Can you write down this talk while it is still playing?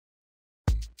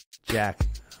Jack,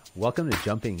 welcome to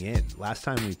Jumping In. Last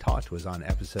time we talked was on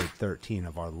episode 13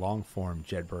 of our long-form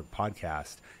Jedburgh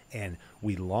podcast, and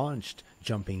we launched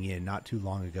Jumping In not too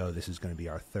long ago. This is going to be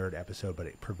our third episode, but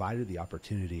it provided the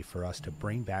opportunity for us to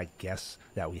bring back guests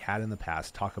that we had in the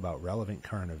past, talk about relevant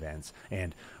current events,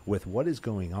 and with what is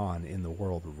going on in the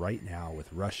world right now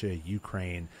with Russia,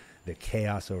 Ukraine, the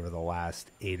chaos over the last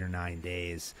 8 or 9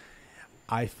 days,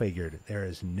 I figured there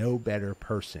is no better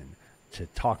person to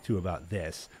talk to about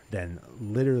this than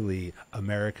literally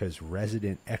America's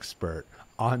resident expert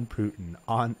on Putin,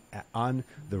 on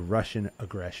the Russian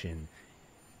aggression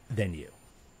than you.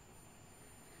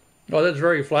 Well, that's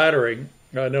very flattering.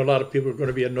 I know a lot of people are going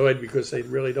to be annoyed because they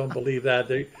really don't believe that.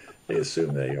 They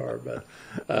assume they are, but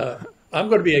I'm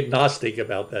going to be agnostic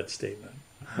about that statement.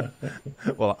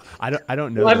 Well, I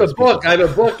don't know. Well, I have a book. I have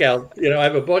a book out. I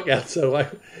have a book out, so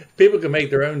people can make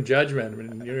their own judgment. I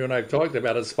mean, you and I've talked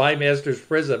about it. Spymaster's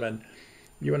Prism, and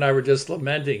you and I were just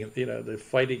lamenting, the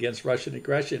fight against Russian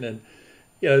aggression. And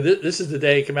this is the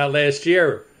day it came out last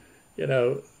year.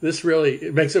 This really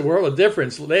it makes a world of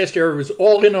difference. Last year it was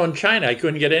all in on China. I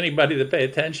couldn't get anybody to pay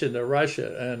attention to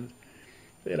Russia,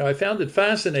 and I found it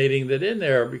fascinating that in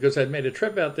there, because I'd made a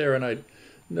trip out there and I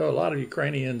know a lot of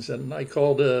Ukrainians, and I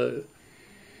called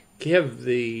Kiev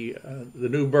the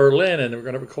new Berlin, and they were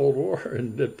going to have a Cold War,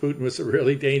 and that Putin was a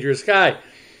really dangerous guy,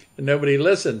 and nobody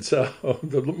listened. So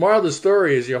the moral of the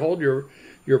story is you hold your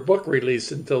book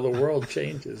release until the world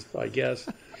changes, I guess.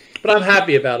 But I'm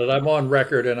happy about it. I'm on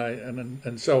record,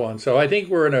 and so on. So I think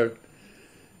we're in a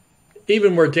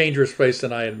even more dangerous place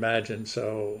than I imagined.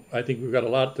 So I think we've got a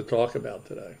lot to talk about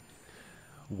today.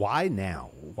 Why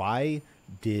now? Why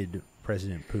did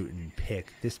President Putin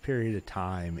pick this period of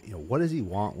time? What does he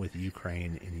want with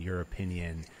Ukraine, in your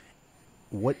opinion?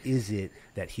 What is it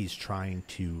that he's trying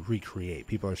to recreate?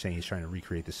 People are saying he's trying to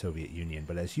recreate the Soviet Union,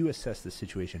 but as you assess the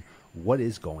situation, what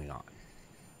is going on?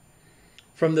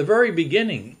 From the very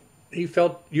beginning, he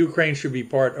felt Ukraine should be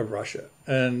part of Russia.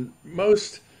 And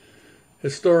most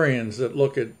historians that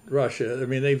look at Russia,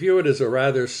 they view it as a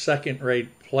rather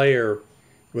second-rate player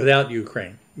without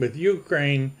Ukraine. With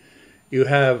Ukraine, you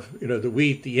have, the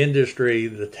wheat, the industry,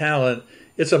 the talent.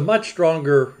 It's a much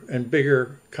stronger and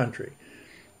bigger country.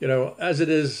 As it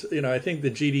is, I think the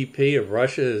GDP of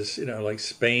Russia is, like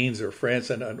Spain's or France,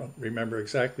 and I don't remember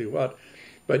exactly what.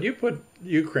 But you put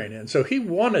Ukraine in. So he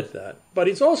wanted that. But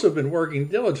he's also been working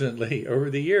diligently over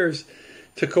the years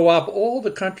to co-opt all the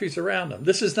countries around him.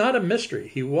 This is not a mystery.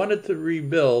 He wanted to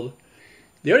rebuild.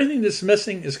 The only thing that's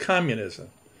missing is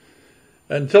communism.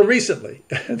 Until recently,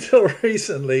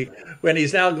 when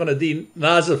he's now going to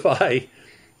denazify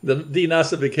the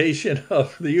denazification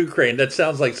of the Ukraine. That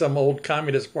sounds like some old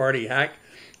Communist Party hack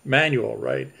manual,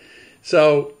 right?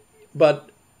 So, but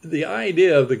the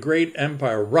idea of the great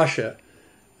empire, Russia,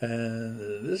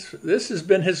 this has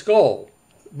been his goal.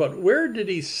 But where did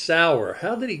he sour?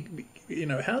 How did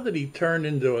he turn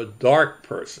into a dark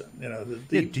person?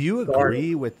 Do you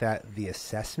agree with that? The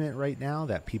assessment right now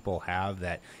that people have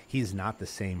that he's not the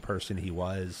same person he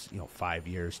was, 5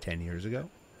 years, 10 years ago.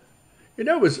 It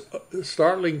was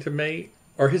startling to me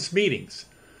are his meetings,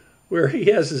 where he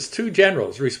has his two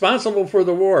generals responsible for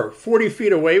the war 40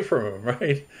 feet away from him.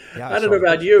 Right? Yeah, I don't know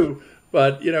about you,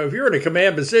 but if you're in a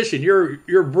command position,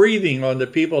 you're breathing on the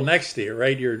people next to you,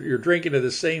 right? You're drinking to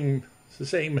the same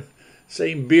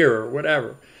beer or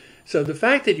whatever. So the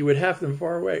fact that you would have them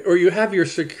far away, or you have your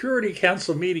Security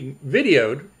Council meeting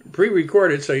videoed,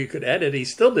 pre-recorded so you could edit, he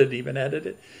still didn't even edit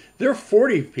it. They're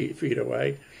 40 feet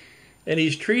away, and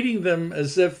he's treating them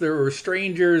as if they were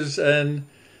strangers, and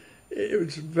it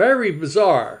was very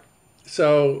bizarre.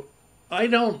 So I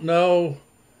don't know.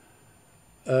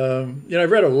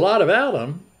 I've read a lot about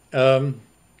him, and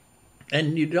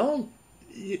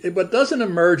what doesn't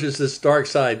emerge is this dark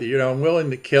side that, I'm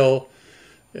willing to kill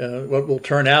what will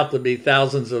turn out to be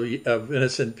thousands of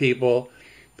innocent people,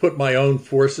 put my own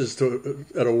forces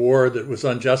at a war that was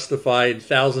unjustified,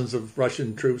 thousands of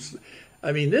Russian troops.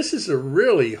 This is a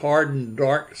really hardened,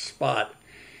 dark spot.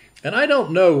 And I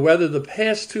don't know whether the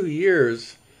past 2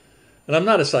 years, and I'm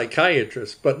not a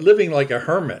psychiatrist, but living like a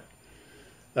hermit,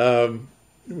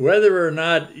 whether or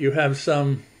not you have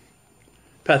some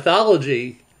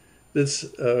pathology that's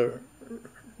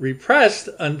repressed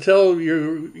until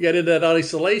you get into that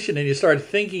isolation and you start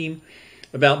thinking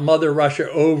about Mother Russia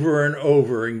over and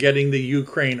over and getting the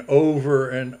Ukraine over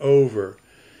and over.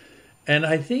 And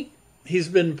I think he's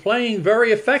been playing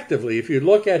very effectively. If you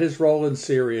look at his role in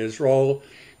Syria, his role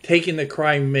taking the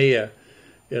Crimea,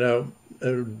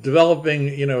 developing,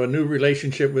 a new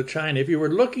relationship with China. If you were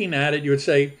looking at it, you would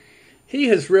say he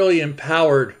has really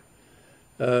empowered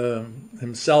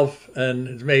himself, and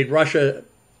has made Russia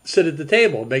sit at the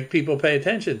table, make people pay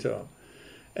attention to him.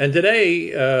 And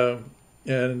today,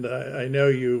 and I know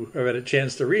you have had a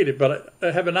chance to read it, but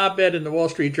I have an op-ed in the Wall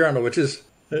Street Journal, which is,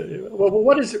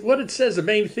 what it says, the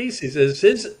main thesis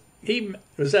is he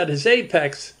was at his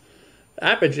apex,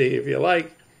 apogee, if you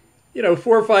like, 4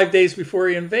 or 5 days before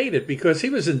he invaded, because he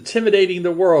was intimidating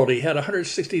the world. He had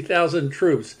 160,000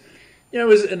 troops. He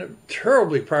was in a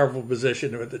terribly powerful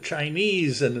position with the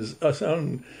Chinese and his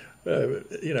own,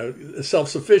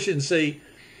 self-sufficiency.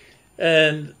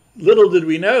 And little did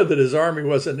we know that his army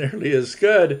wasn't nearly as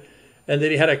good, and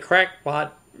that he had a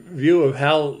crackpot view of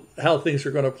how things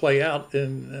are going to play out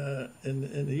in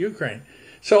the Ukraine.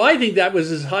 So I think that was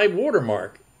his high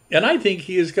watermark, and I think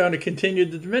he is going to continue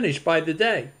to diminish by the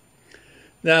day.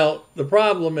 Now, the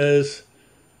problem is,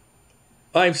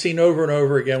 I've seen over and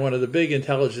over again, one of the big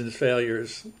intelligence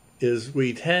failures is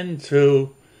we tend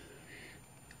to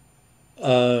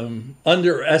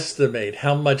underestimate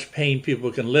how much pain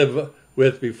people can live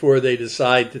with before they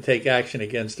decide to take action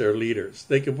against their leaders.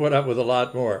 They can put up with a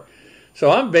lot more. So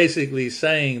I'm basically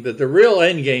saying that the real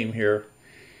end game here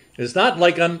is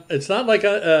unlike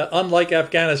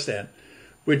Afghanistan,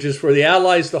 which is for the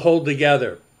Allies to hold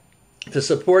together, to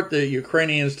support the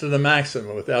Ukrainians to the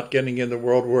maximum without getting into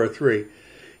World War III.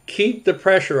 Keep the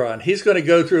pressure on. He's going to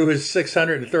go through his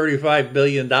 $635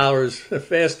 billion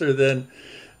faster than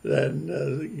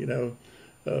the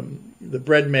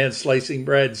bread man slicing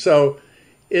bread. So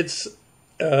it's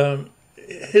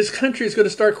his country is going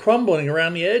to start crumbling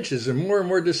around the edges, and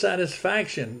more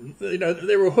dissatisfaction.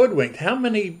 They were hoodwinked. How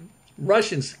many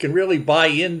Russians can really buy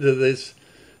into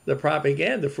the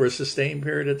propaganda for a sustained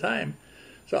period of time?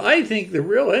 So I think the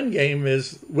real end game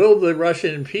is, will the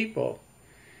Russian people,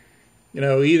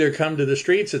 either come to the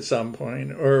streets at some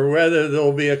point, or whether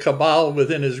there'll be a cabal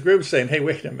within his group saying, hey,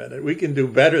 wait a minute, we can do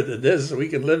better than this, we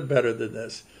can live better than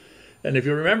this. And if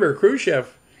you remember,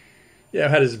 Khrushchev,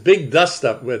 had his big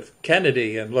dust-up with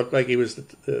Kennedy and looked like he was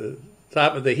the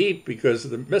top of the heap because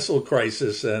of the missile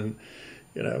crisis. And,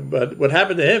 but what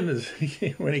happened to him is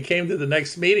when he came to the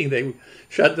next meeting, they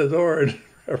shut the door and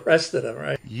arrested him,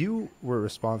 right? You were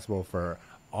responsible for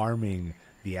arming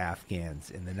the Afghans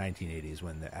in the 1980s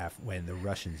when the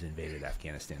Russians invaded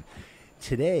Afghanistan.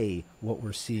 Today, what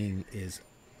we're seeing is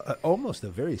almost a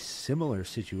very similar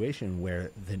situation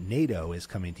where the NATO is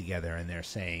coming together and they're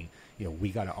saying, we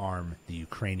got to arm the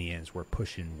Ukrainians. We're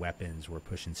pushing weapons. We're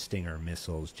pushing Stinger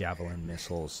missiles, Javelin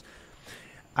missiles.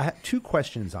 I have two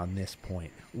questions on this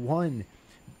point. One,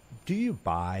 do you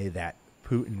buy that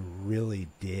Putin really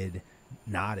did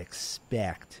not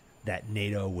expect that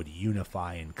NATO would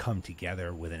unify and come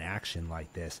together with an action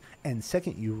like this? And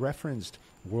second, you referenced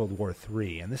World War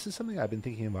III, and this is something I've been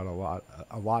thinking about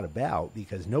a lot about,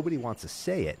 because nobody wants to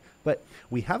say it, but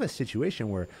we have a situation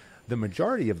where the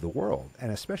majority of the world,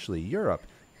 and especially Europe,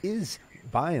 is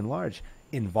by and large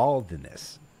involved in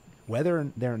this.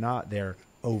 Whether they're not they're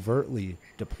overtly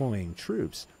deploying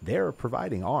troops, they're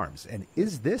providing arms. And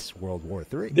is this World War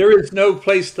III? There is no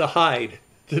place to hide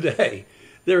today.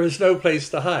 There is no place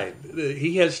to hide.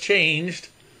 He has changed.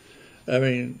 I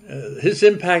mean, his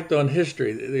impact on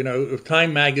history,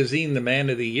 Time Magazine, the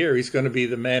man of the year, he's going to be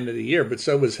the man of the year, but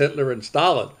so was Hitler and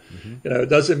Stalin. Mm-hmm. It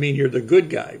doesn't mean you're the good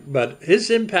guy, but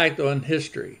his impact on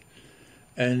history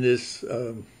and this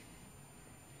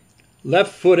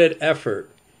left-footed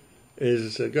effort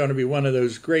is going to be one of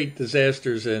those great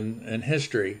disasters in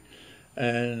history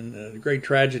and great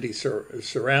tragedy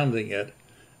surrounding it.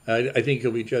 I think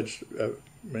he'll be judged,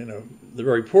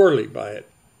 very poorly by it.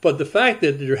 But the fact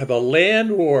that you have a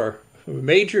land war of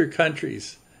major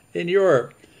countries in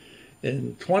Europe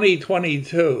in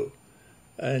 2022,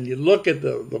 and you look at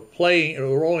the playing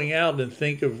or rolling out and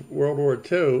think of World War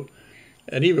II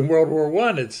and even World War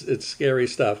I, it's scary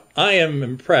stuff. I am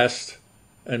impressed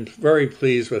and very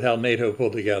pleased with how NATO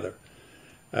pulled together.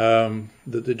 That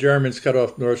the Germans cut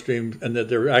off Nord Stream and that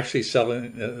they're actually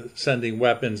sending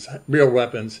weapons, real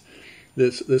weapons.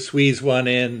 The Swedes won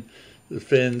in, the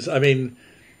Finns. I mean,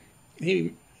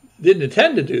 he didn't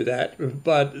intend to do that,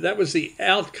 but that was the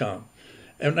outcome.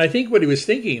 And I think what he was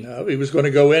thinking of, he was going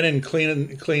to go in and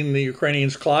clean the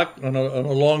Ukrainians' clock on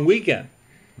a long weekend.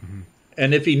 Mm-hmm.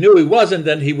 And if he knew he wasn't,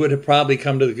 then he would have probably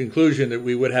come to the conclusion that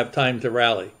we would have time to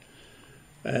rally.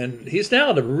 And he's now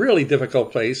in a really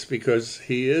difficult place because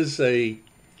he is a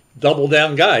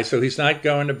double-down guy, so he's not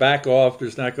going to back off.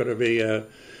 There's not going to be a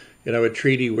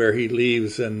treaty where he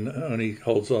leaves and only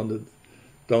holds on to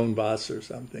Donbass or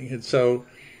something.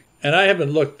 And I haven't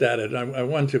looked at it. I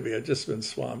want to be. I've just been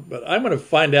swamped. But I'm going to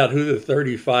find out who the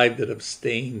 35 that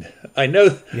abstained. I know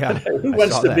who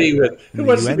wants to be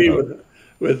with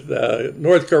with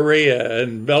North Korea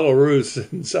and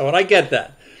Belarus and so on. I get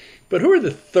that. But who are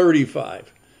the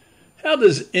 35? How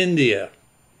does India,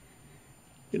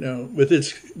 with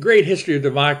its great history of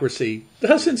democracy,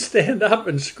 doesn't stand up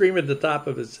and scream at the top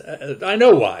of its head? I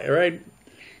know why, right?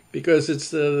 Because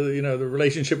it's the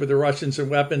relationship with the Russians and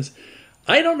weapons.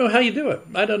 I don't know how you do it.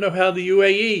 I don't know how the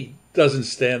UAE doesn't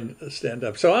stand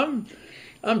up. So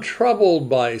I'm troubled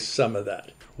by some of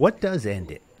that. What does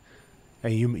end it?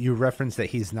 And you referenced that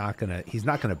he's not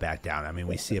gonna back down. I mean,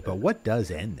 we see it, but what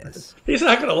does end this? He's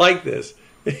not gonna like this.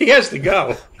 He has to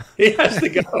go. He has to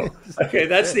go. Okay,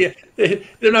 that's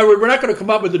we're not going to come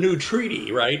up with a new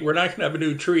treaty, right? We're not going to have a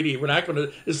new treaty.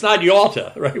 It's not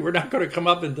Yalta, right? We're not going to come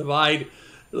up and divide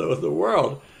the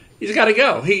world. He's got to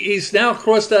go. He's now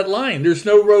crossed that line. There's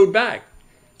no road back.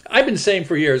 I've been saying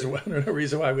for years, no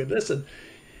reason why we listen.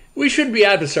 We shouldn't be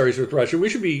adversaries with Russia.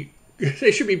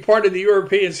 They should be part of the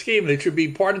European scheme. They should be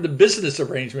part of the business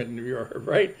arrangement in Europe,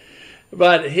 right?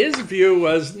 But his view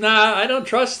was, nah, I don't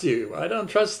trust you. I don't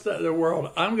trust the world.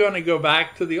 I'm going to go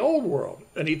back to the old world.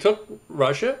 And he took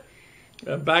Russia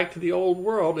back to the old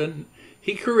world, and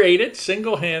he created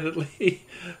single-handedly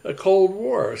a Cold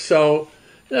War. So,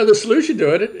 the solution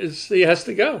to it is he has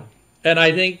to go. And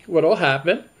I think what will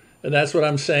happen, and that's what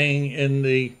I'm saying in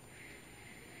the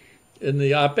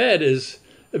op-ed, is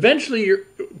eventually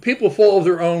people fall of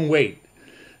their own weight.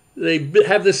 They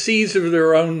have the seeds of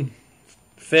their own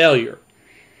failure.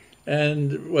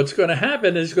 And what's going to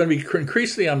happen is going to be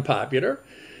increasingly unpopular.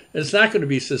 It's not going to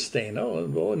be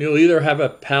sustainable. And you'll either have a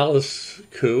palace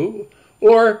coup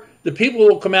or the people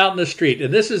will come out in the street.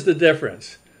 And this is the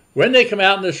difference. When they come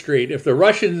out in the street, if the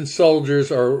Russian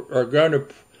soldiers are going to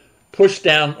push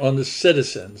down on the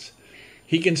citizens,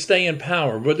 he can stay in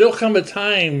power. But there'll come a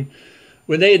time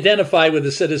when they identify with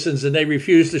the citizens and they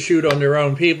refuse to shoot on their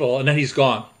own people, and then he's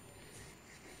gone.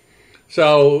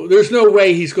 So there's no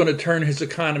way he's going to turn his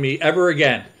economy ever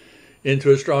again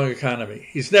into a strong economy.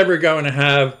 He's never going to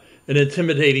have an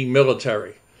intimidating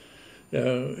military.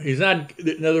 He's not.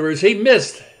 In other words, he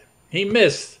missed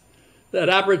that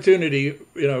opportunity.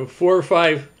 4 or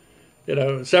 5,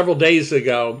 several days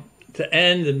ago to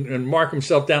end and mark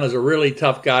himself down as a really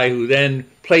tough guy who then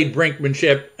played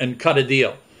brinkmanship and cut a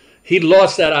deal. He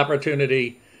lost that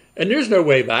opportunity, and there's no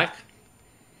way back.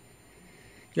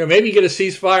 Maybe you get a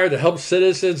ceasefire to help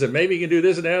citizens, and maybe you can do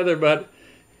this and the other, but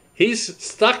he's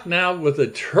stuck now with the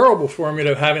terrible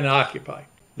formula of having to occupy.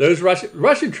 Those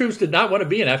Russian troops did not want to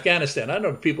be in Afghanistan. I don't know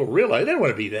if people realize they didn't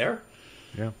want to be there.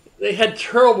 Yeah. They had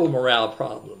terrible morale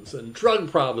problems and drug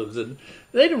problems, and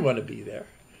they didn't want to be there.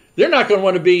 They're not going to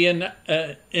want to be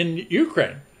in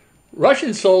Ukraine.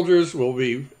 Russian soldiers will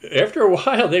be, after a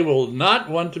while, they will not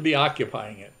want to be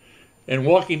occupying it and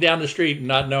walking down the street and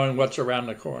not knowing what's around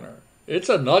the corner. It's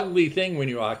an ugly thing when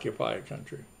you occupy a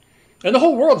country. And the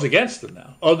whole world's against them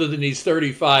now, other than these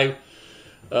 35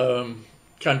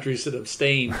 countries that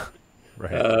abstain,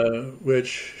 right.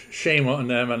 Which shame on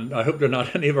them. And I hope they're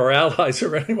not any of our allies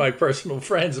or any of my personal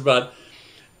friends. But,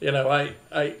 I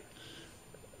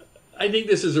think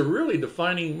this is a really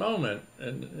defining moment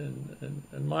in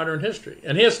modern history.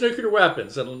 And he has nuclear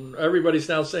weapons, and everybody's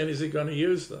now saying, is he going to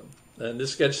use them? And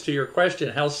this gets to your question,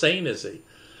 how sane is he?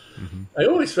 Mm-hmm. I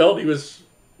always felt he was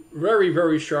very,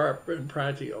 very sharp and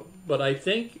practical. But I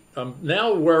think I'm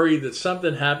now worried that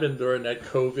something happened during that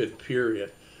COVID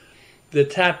period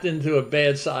that tapped into a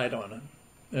bad side on him.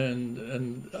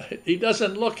 And he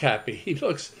doesn't look happy.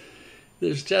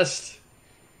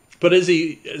 But is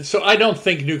he? So I don't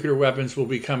think nuclear weapons will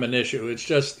become an issue. It's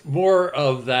just more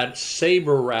of that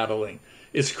saber rattling.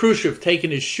 It's Khrushchev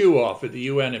taking his shoe off at the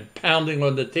UN and pounding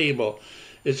on the table.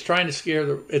 It's trying to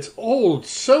scare it's old,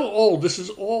 so old. This is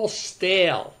all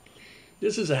stale.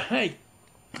 This is a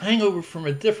hangover from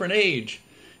a different age.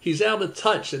 He's out of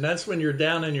touch, and that's when you're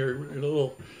down in your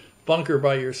little bunker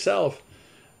by yourself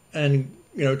and,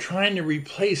 trying to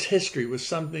replace history with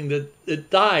something that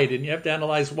died. And you have to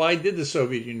analyze, why did the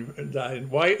Soviet Union die?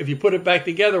 And why, if you put it back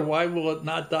together, why will it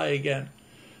not die again?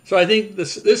 So I think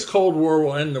this Cold War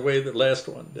will end the way the last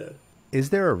one did. Is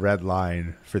there a red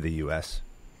line for the U.S.?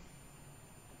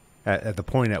 At the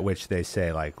point at which they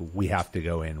say, we have to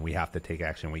go in, we have to take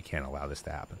action, we can't allow this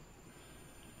to happen?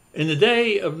 In the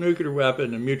day of nuclear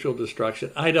weapon and mutual destruction,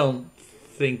 I don't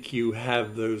think you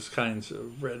have those kinds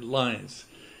of red lines.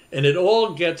 And it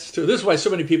all gets to, this is why so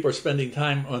many people are spending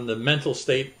time on the mental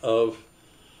state of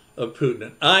Putin.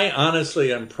 And I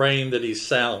honestly am praying that he's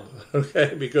sound,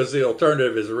 okay, because the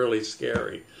alternative is really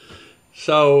scary.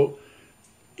 So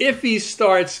if he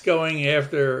starts going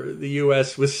after the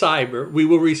U.S. with cyber, we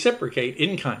will reciprocate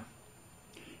in kind.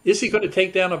 Is he going to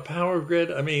take down a power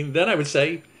grid? I mean, then I would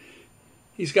say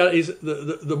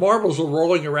the marbles are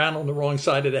rolling around on the wrong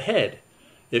side of the head.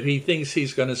 If he thinks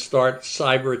he's going to start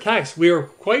cyber attacks, we are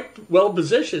quite well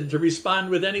positioned to respond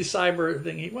with any cyber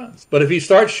thing he wants. But if he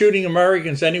starts shooting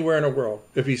Americans anywhere in the world,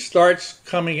 if he starts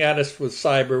coming at us with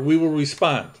cyber, we will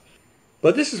respond.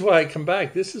 But this is why I come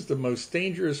back. This is the most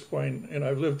dangerous point, and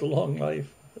I've lived a long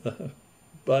life.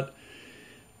 But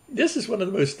this is one of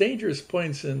the most dangerous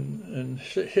points in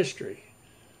history.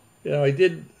 You know,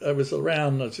 I was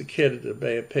around as a kid at the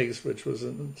Bay of Pigs, which was,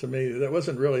 to me, that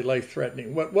wasn't really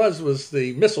life-threatening. What was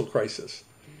the missile crisis.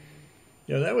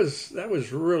 You know, that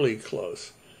was really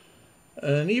close.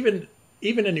 And even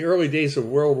in the early days of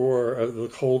the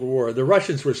Cold War, the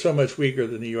Russians were so much weaker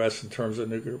than the U.S. in terms of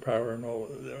nuclear power and all.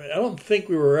 I don't think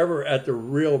we were ever at the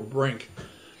real brink.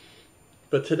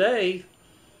 But today,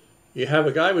 you have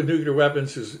a guy with nuclear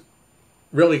weapons who's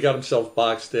really got himself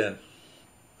boxed in.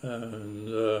 And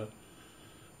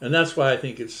that's why I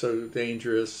think it's so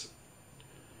dangerous.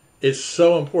 It's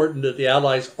so important that the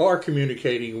Allies are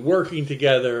communicating, working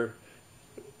together.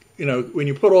 You know, when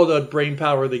you put all that brain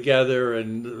power together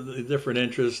and the different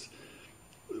interests,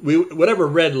 whatever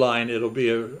red line, it'll be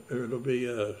a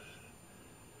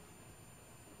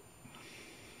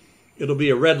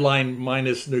red line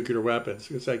minus nuclear weapons,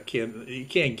 because you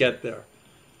can't get there.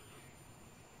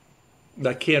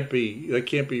 That can't be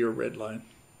your red line.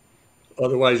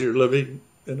 Otherwise, you're living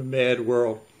in a mad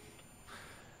world.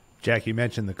 Jack, you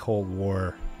mentioned the Cold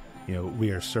War. You know, we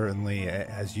are certainly,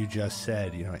 as you just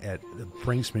said, you know, at the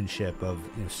brinksmanship of,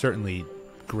 you know, certainly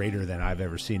greater than I've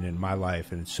ever seen in my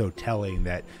life. And it's so telling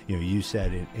that, you know, you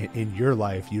said in your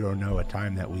life, you don't know a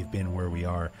time that we've been where we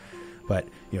are. But,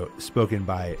 you know, spoken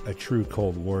by a true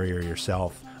Cold Warrior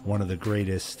yourself, one of the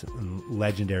greatest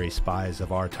legendary spies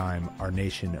of our time, our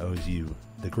nation owes you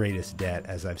the greatest debt,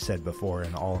 as I've said before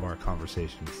in all of our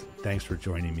conversations. Thanks for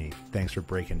joining me. Thanks for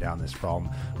breaking down this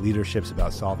problem. Leadership's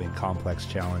about solving complex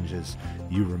challenges.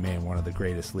 You remain one of the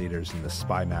greatest leaders in the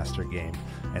Spymaster game,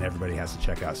 and everybody has to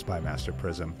check out Spymaster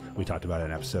Prism. We talked about it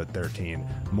in episode 13.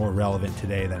 More relevant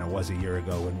today than it was a year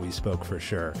ago when we spoke, for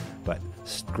sure, but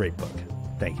great book.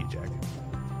 Thank you, Jack.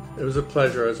 It was a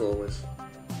pleasure, as always.